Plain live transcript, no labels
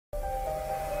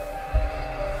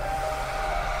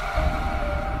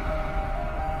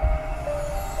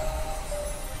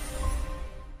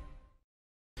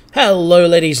Hello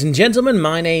ladies and gentlemen,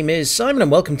 my name is Simon and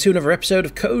welcome to another episode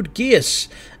of Code Geass.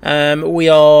 We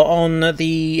are on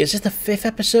is this the 5th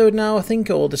episode now, I think,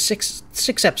 or the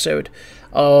 6th episode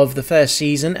of the first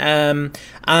season,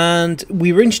 and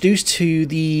we were introduced to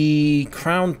the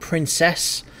Crown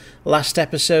Princess last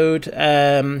episode,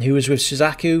 who was with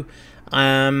Suzaku.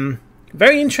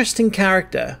 Very interesting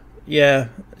character. Yeah,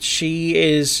 she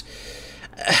is,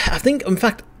 I think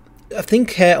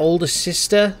her older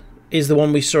sister is the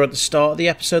one we saw at the start of the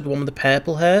episode, the one with the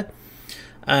purple hair.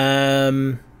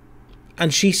 And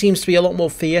she seems to be a lot more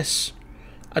fierce.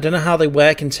 I don't know how they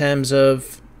work in terms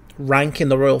of rank in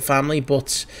the royal family,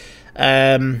 but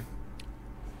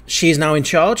she is now in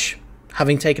charge,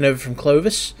 having taken over from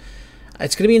Clovis.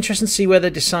 It's going to be interesting to see where they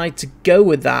decide to go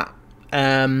with that.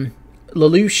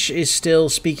 Lelouch is still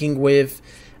speaking with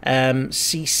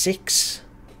C6,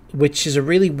 which is a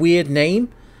really weird name.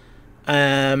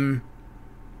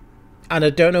 And I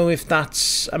don't know if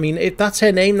that's... I mean, if that's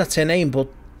her name, that's her name, but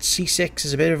C6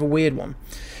 is a bit of a weird one.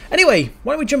 Anyway,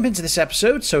 why don't we jump into this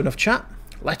episode? So enough chat,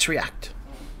 let's react.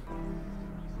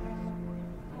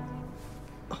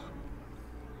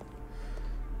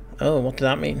 Oh, what did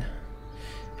that mean?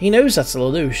 He knows that's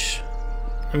Lelouch.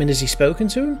 I mean, has he spoken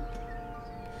to him?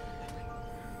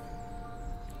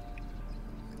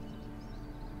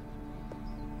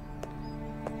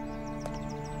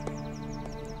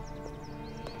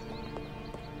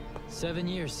 "7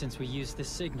 years since we used this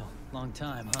signal. Long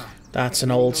time, huh?" That's an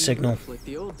old signal. Like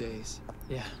the old days.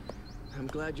 Yeah. I'm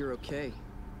glad you're okay.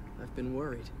 I've been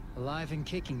worried. Alive and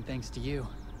kicking thanks to you.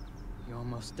 You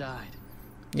almost died.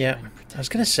 Yeah. I was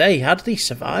going to say, how did he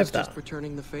survive that? Just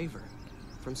returning the favor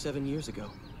from 7 years ago.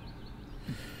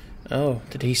 Oh,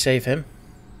 did he save him?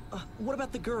 What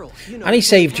about the girl? You know, And he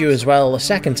saved you as well a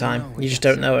second time. You just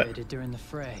don't know it. During the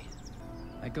fray.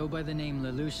 I go by the name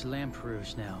Lelouch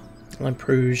Lamperouge now.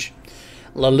 Lamperouge.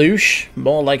 Lelouch?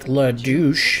 More like Le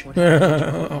Douche.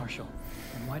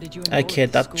 Hey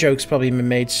kid, that joke's probably been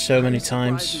made so many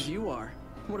times. You are.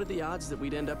 What are the odds that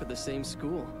we'd end up at the same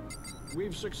school?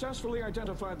 We've successfully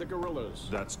identified the guerrillas.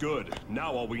 That's good.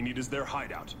 Now all we need is their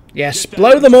hideout. Yes,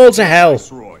 blow them all to hell.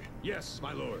 Yes,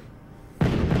 my lord.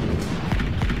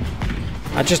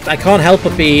 I can't help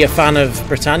but be a fan of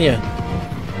Britannia.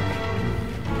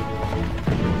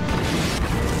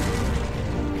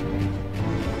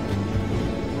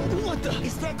 What the?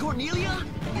 Is that Cornelia?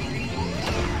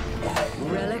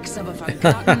 Relics of a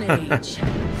forgotten age.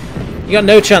 You got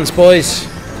no chance, boys.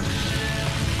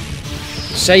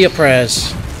 Say your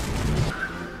prayers.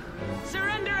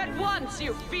 Surrender at once,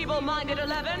 you feeble-minded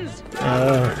 11s.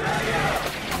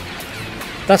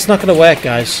 That's not going to work,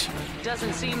 guys.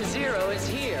 Doesn't seem Zero is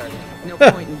here. No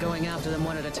point in going after them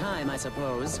one at a time, I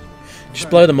suppose. Just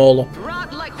blow them all up.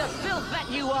 Rot like the filth that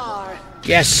you are.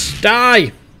 Yes,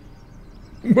 die.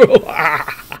 Hi,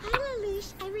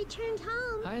 Lelouch. I returned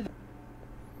home. Hi.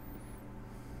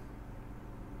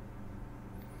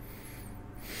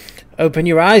 Open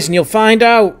your eyes and you'll find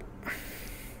out.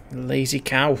 Lazy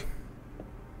cow.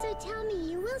 So tell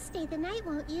me, you will stay the night,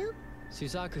 won't you?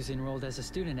 Suzaku's enrolled as a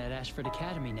student at Ashford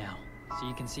Academy now, so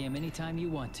you can see him anytime you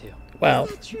want to. Well,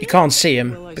 you can't see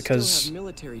him Well, I because, still have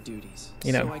military duties,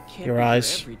 you know, so I can't your be here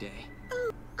eyes. every day.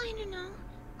 Oh, I don't know.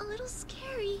 A little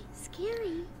scary.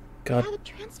 Scary. God. I have a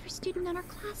transfer student in our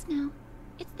class now.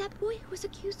 It's that boy who was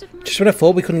accused of murder. Just when I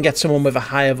thought we couldn't get someone with a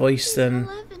higher voice than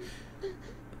 11.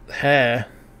 her.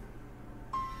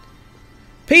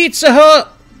 Pizza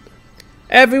Hut!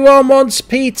 Everyone wants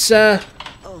pizza.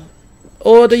 Oh.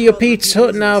 Order your Pizza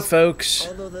Hut now, folks.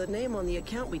 Although the name on the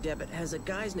account we debit has a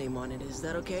guy's name on it, is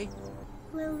that okay?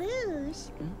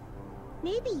 Lelouch,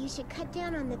 maybe you should cut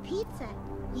down on the pizza.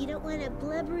 You don't want a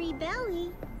blubbery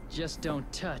belly. Just don't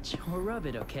touch or rub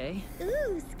it, okay?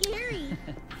 Ooh, scary.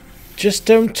 Just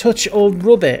don't touch or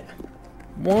rub it.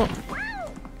 What?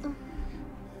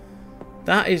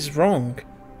 That is wrong.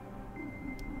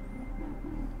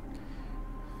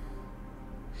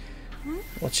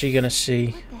 What's she gonna see?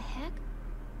 What the heck?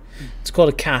 It's called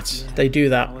a cat. Yeah, They do I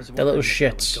that. was They're little wondering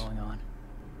what was shits. going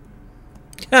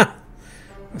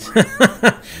on.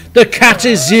 The cat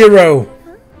is Zero.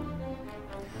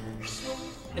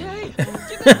 Hey, get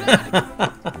that back!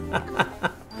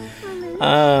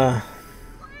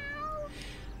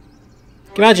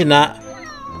 Can you imagine that?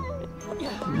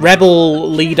 Rebel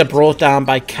leader brought down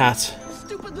by cat.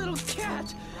 Stupid little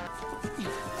cat!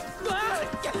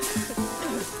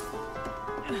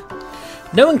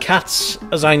 Knowing cats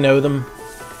as I know them,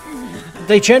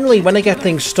 they generally, when they get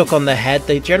things stuck on their head,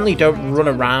 they generally don't run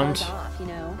around.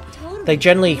 They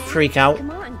generally freak out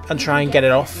and try and get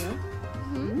it off.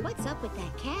 What's up with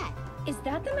that cat? Is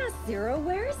that the mask Zero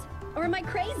wears? Or am I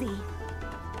crazy?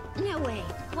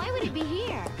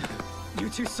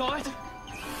 that you saw it?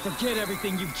 Forget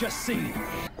everything you've just seen.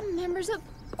 Members of...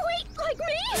 Wait, like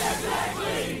me?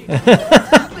 You've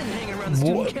been hanging around the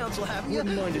student council, haven't you?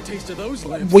 Wouldn't mind a taste of those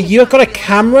lips. Well, you've got a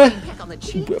camera? Peck on the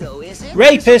cheek, though, is it?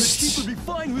 Rapists! Would be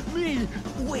fine with me.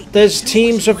 Wait, There's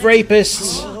teams of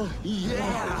rapists.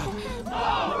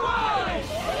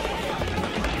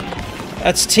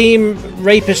 That's Team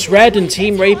Rapist Red and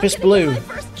Team Rapist Blue. My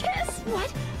first kiss? What?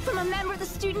 From a member of the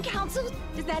student council?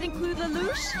 Does that include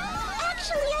Lelouch?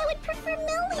 Actually, I would prefer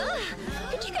Millie.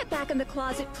 Could you get back in the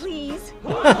closet, please?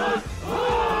 We have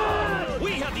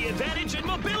the advantage in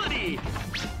mobility!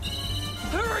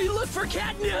 hurry, look for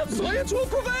catnip! Science will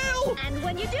prevail! And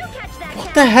when you do catch that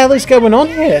What the hell is going on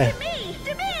here?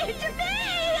 to me!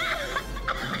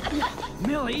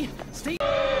 Millie, stay.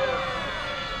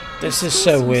 This is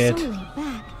so weird.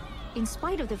 Back, in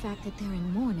spite of the fact that they're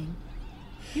in mourning.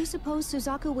 You suppose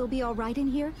Suzaku will be all right in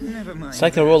here? Never mind. It's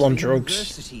like they're all on drugs.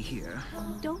 University here.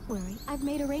 Don't worry, I've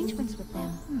made arrangements with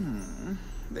them.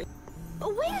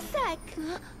 Oh, wait a sec!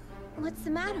 What's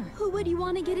the matter? Who would you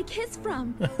want to get a kiss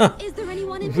from? Is there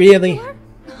anyone in Really?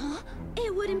 particular?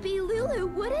 It wouldn't be Lulu,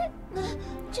 would it?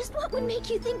 Just what would make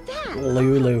you think that?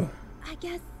 Lulu. I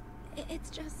guess it's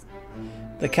just...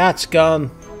 The cat's gone.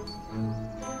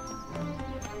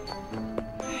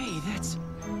 Hey, that's...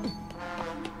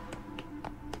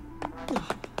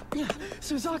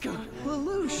 Suzaku!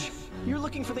 Lelouch! You're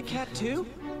looking for the cat too?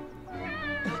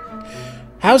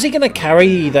 How's he gonna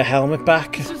carry the helmet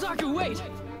back? Suzaku, wait!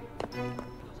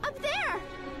 Up there!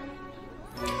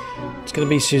 It's gonna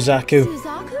be Suzaku.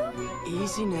 Suzaku?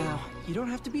 Easy now. You don't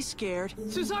have to be scared.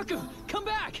 Suzaku, come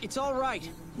back! It's all right.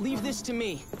 Leave this to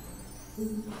me.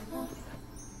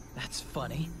 That's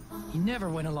funny. He never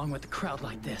went along with the crowd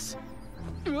like this.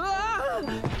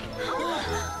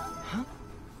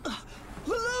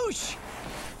 Lelouch!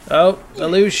 Oh,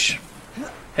 Lelouch.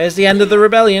 Here's the end of the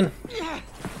rebellion.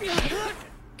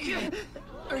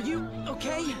 Are you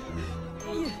okay?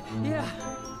 Yeah.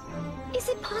 Is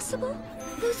it possible?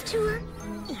 Those two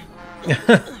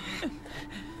are...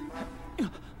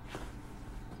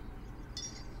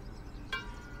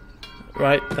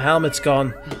 Right, the helmet's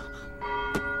gone.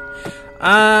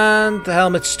 And the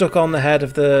helmet's stuck on the head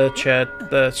of the chair,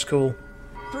 the school.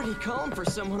 Pretty calm for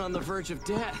someone on the verge of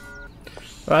death.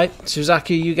 Right,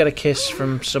 Suzaku, you get a kiss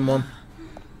from someone.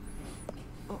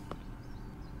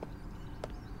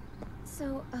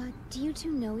 So, do you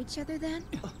two know each other then?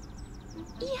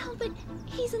 Yeah, but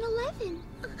he's an 11.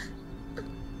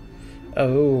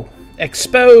 Oh,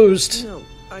 exposed No,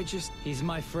 I just... He's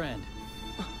my friend.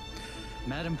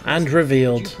 Madam and President,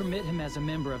 revealed. would you permit him as a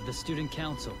member of the student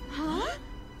council? Huh?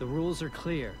 The rules are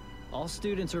clear. All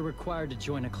students are required to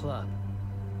join a club.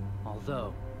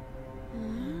 Although...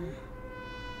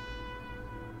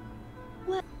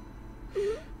 What?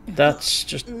 That's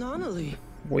just Nonally.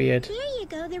 weird. There you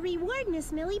go, the reward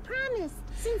Miss Millie promised.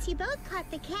 Since you both caught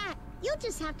the cat, you'll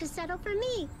just have to settle for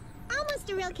me. Almost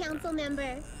a real council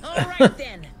member. All right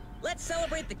then. Let's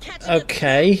celebrate the catch.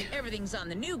 Okay. Everything's on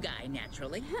the new guy,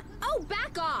 naturally. Oh,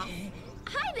 back off!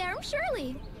 Hi there, I'm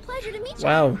Shirley. Pleasure to meet you.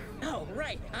 Wow. Oh,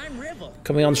 right. I'm Rivel.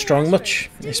 Coming on strong much?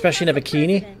 Especially in a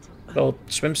bikini? Or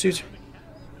swimsuit?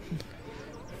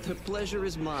 The pleasure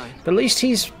is mine. But at least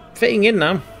he's fitting in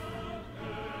now.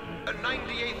 The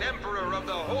 98th Emperor of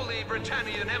the Holy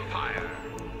Britannian Empire.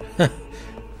 Look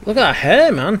at that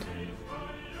hair, man.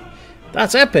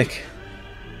 That's epic.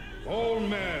 All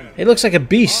men He looks like a are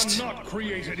beast. not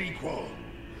created equal.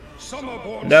 Some are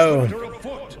born No. swifter of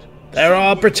foot. There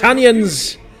are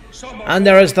Britannians, Some are and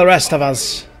there is the rest of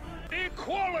us.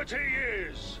 Equality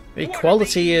is.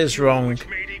 Equality is wrong. Which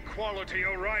made equality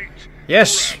a right.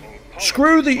 Yes.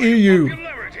 Screw the By a EU.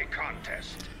 popularity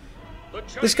contest. The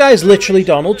This guy's literally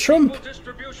Donald Trump.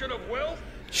 distribution of wealth,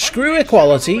 Screw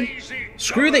equality.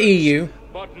 Screw the EU.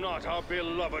 but not our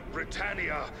beloved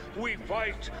Britannia. We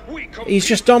fight, we compete. He's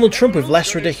just Donald Trump with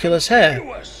less ridiculous hair.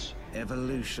 Continuous.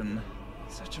 Evolution.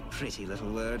 Such a pretty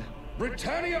little word.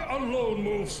 Britannia alone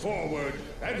moves forward,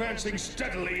 advancing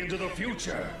steadily into the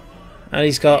future. And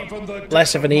he's got Even the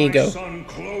less death of an my ego. son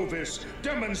Clovis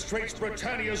demonstrates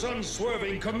Britannia's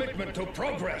unswerving commitment to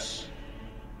progress.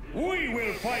 We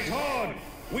will fight hard.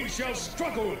 We shall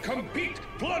struggle, compete,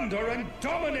 plunder, and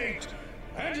dominate.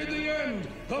 And in the end,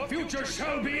 the future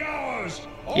shall be ours.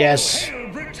 All Yes. hail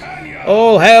Britannia!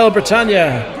 All hail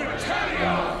Britannia!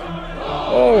 Britannia!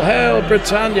 All hail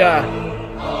Britannia!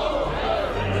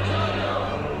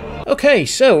 Okay,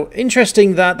 so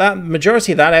interesting that that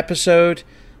majority of that episode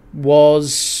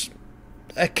was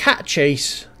a cat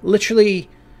chase. Literally,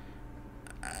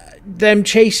 them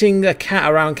chasing a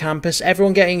cat around campus.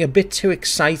 Everyone getting a bit too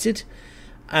excited,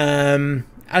 and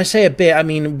I say a bit, I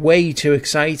mean way too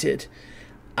excited.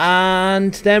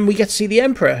 And then we get to see the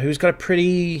Emperor, who's got a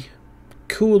pretty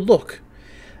cool look.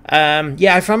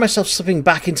 Yeah, I found myself slipping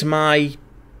back into my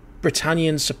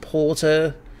Britannian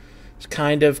supporter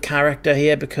kind of character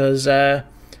here, because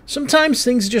sometimes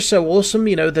things are just so awesome,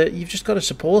 you know, that you've just got to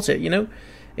support it, you know?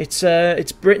 It's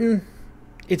Britain,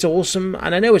 it's awesome,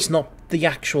 and I know it's not the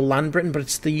actual land Britain, but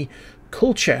it's the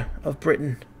culture of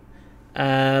Britain.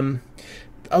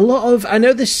 A lot of... I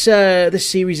know this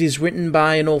series is written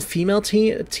by an all-female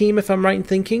team, if I'm right in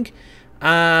thinking.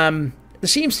 There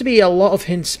seems to be a lot of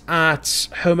hints at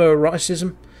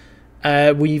homoeroticism.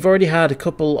 We've already had a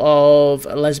couple of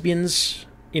lesbians,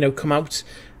 you know, come out,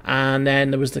 and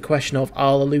then there was the question of,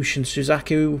 are Lelouch and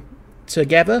Suzaku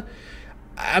together?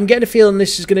 I'm getting a feeling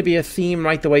this is going to be a theme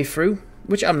right the way through,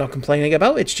 which I'm not complaining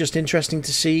about. It's just interesting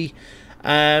to see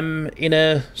in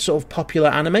a sort of popular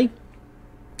anime.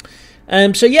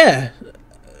 So yeah,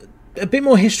 a bit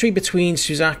more history between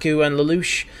Suzaku and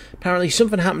Lelouch. Apparently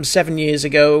something happened 7 years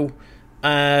ago.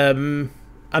 I'm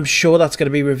sure that's going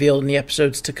to be revealed in the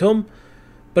episodes to come.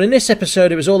 But in this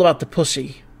episode, it was all about the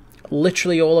pussy.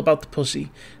 Literally all about the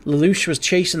pussy. Lelouch was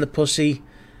chasing the pussy.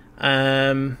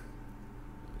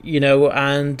 You know,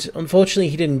 and unfortunately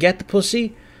he didn't get the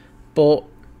pussy, but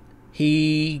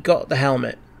he got the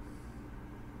helmet.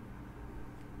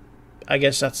 I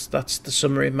guess that's the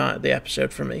summary of the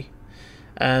episode from me.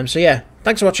 So yeah,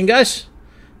 thanks for watching, guys.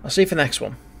 I'll see you for the next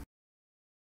one.